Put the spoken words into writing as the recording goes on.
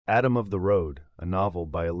Adam of the Road, a novel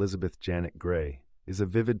by Elizabeth Janet Gray, is a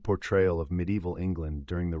vivid portrayal of medieval England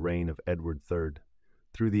during the reign of Edward III,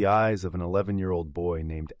 through the eyes of an 11-year-old boy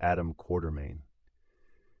named Adam Quartermayne.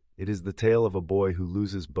 It is the tale of a boy who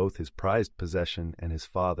loses both his prized possession and his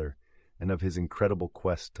father, and of his incredible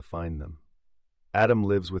quest to find them. Adam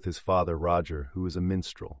lives with his father Roger, who is a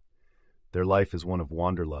minstrel. Their life is one of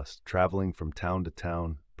wanderlust, traveling from town to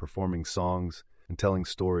town, performing songs, and telling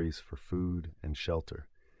stories for food and shelter.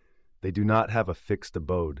 They do not have a fixed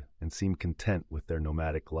abode and seem content with their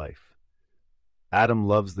nomadic life. Adam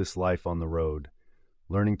loves this life on the road,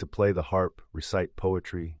 learning to play the harp, recite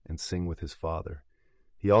poetry, and sing with his father.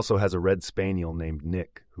 He also has a red spaniel named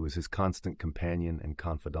Nick, who is his constant companion and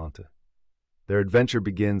confidante. Their adventure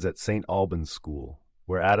begins at St. Albans School,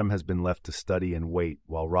 where Adam has been left to study and wait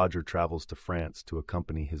while Roger travels to France to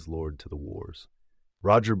accompany his lord to the wars.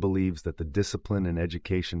 Roger believes that the discipline and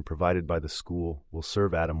education provided by the school will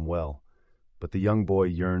serve Adam well, but the young boy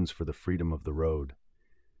yearns for the freedom of the road.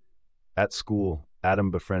 At school, Adam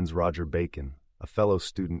befriends Roger Bacon, a fellow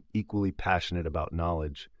student equally passionate about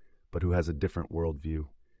knowledge, but who has a different worldview.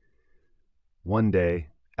 One day,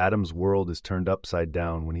 Adam's world is turned upside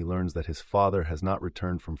down when he learns that his father has not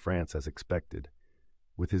returned from France as expected.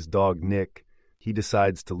 With his dog Nick, he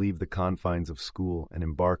decides to leave the confines of school and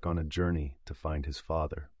embark on a journey to find his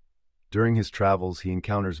father. During his travels, he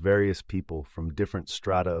encounters various people from different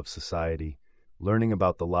strata of society, learning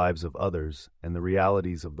about the lives of others and the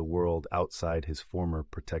realities of the world outside his former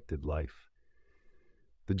protected life.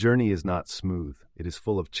 The journey is not smooth. It is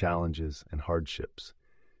full of challenges and hardships.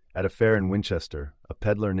 At a fair in Winchester, a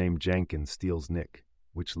peddler named Jenkins steals Nick,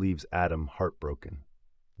 which leaves Adam heartbroken.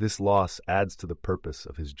 This loss adds to the purpose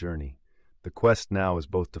of his journey. The quest now is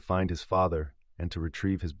both to find his father and to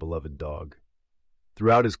retrieve his beloved dog.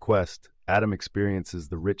 Throughout his quest, Adam experiences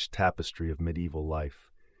the rich tapestry of medieval life.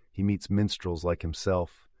 He meets minstrels like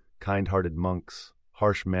himself, kind-hearted monks,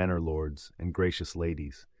 harsh manor lords, and gracious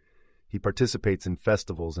ladies. He participates in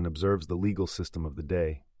festivals and observes the legal system of the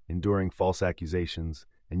day, enduring false accusations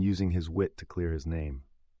and using his wit to clear his name.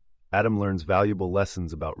 Adam learns valuable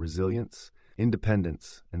lessons about resilience,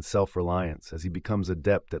 independence, and self-reliance as he becomes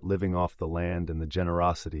adept at living off the land and the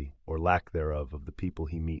generosity, or lack thereof, of the people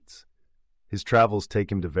he meets. His travels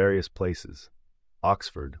take him to various places: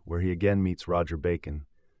 Oxford, where he again meets Roger Bacon;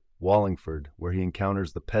 Wallingford, where he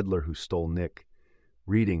encounters the peddler who stole Nick;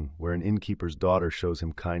 Reading, where an innkeeper's daughter shows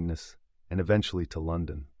him kindness; and eventually to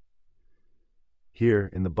London.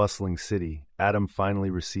 Here, in the bustling city, Adam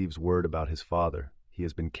finally receives word about his father. He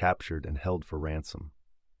has been captured and held for ransom.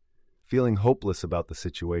 Feeling hopeless about the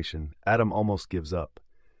situation, Adam almost gives up.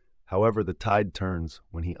 However, the tide turns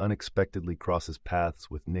when he unexpectedly crosses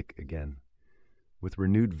paths with Nick again. With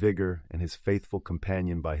renewed vigor and his faithful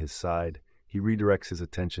companion by his side, he redirects his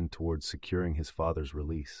attention towards securing his father's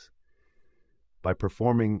release. By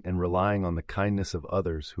performing and relying on the kindness of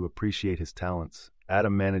others who appreciate his talents,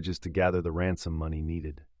 Adam manages to gather the ransom money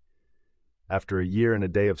needed. After a year and a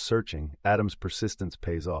day of searching, Adam's persistence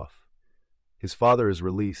pays off. His father is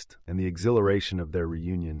released, and the exhilaration of their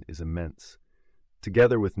reunion is immense.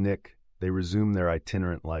 Together with Nick, they resume their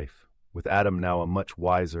itinerant life, with Adam now a much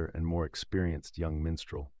wiser and more experienced young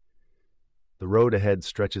minstrel. The road ahead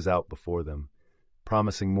stretches out before them,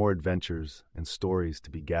 promising more adventures and stories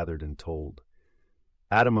to be gathered and told.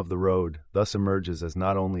 Adam of the Road thus emerges as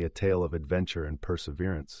not only a tale of adventure and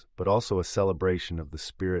perseverance, but also a celebration of the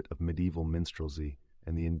spirit of medieval minstrelsy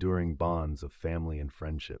and the enduring bonds of family and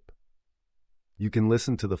friendship. You can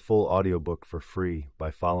listen to the full audiobook for free by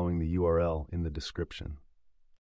following the URL in the description.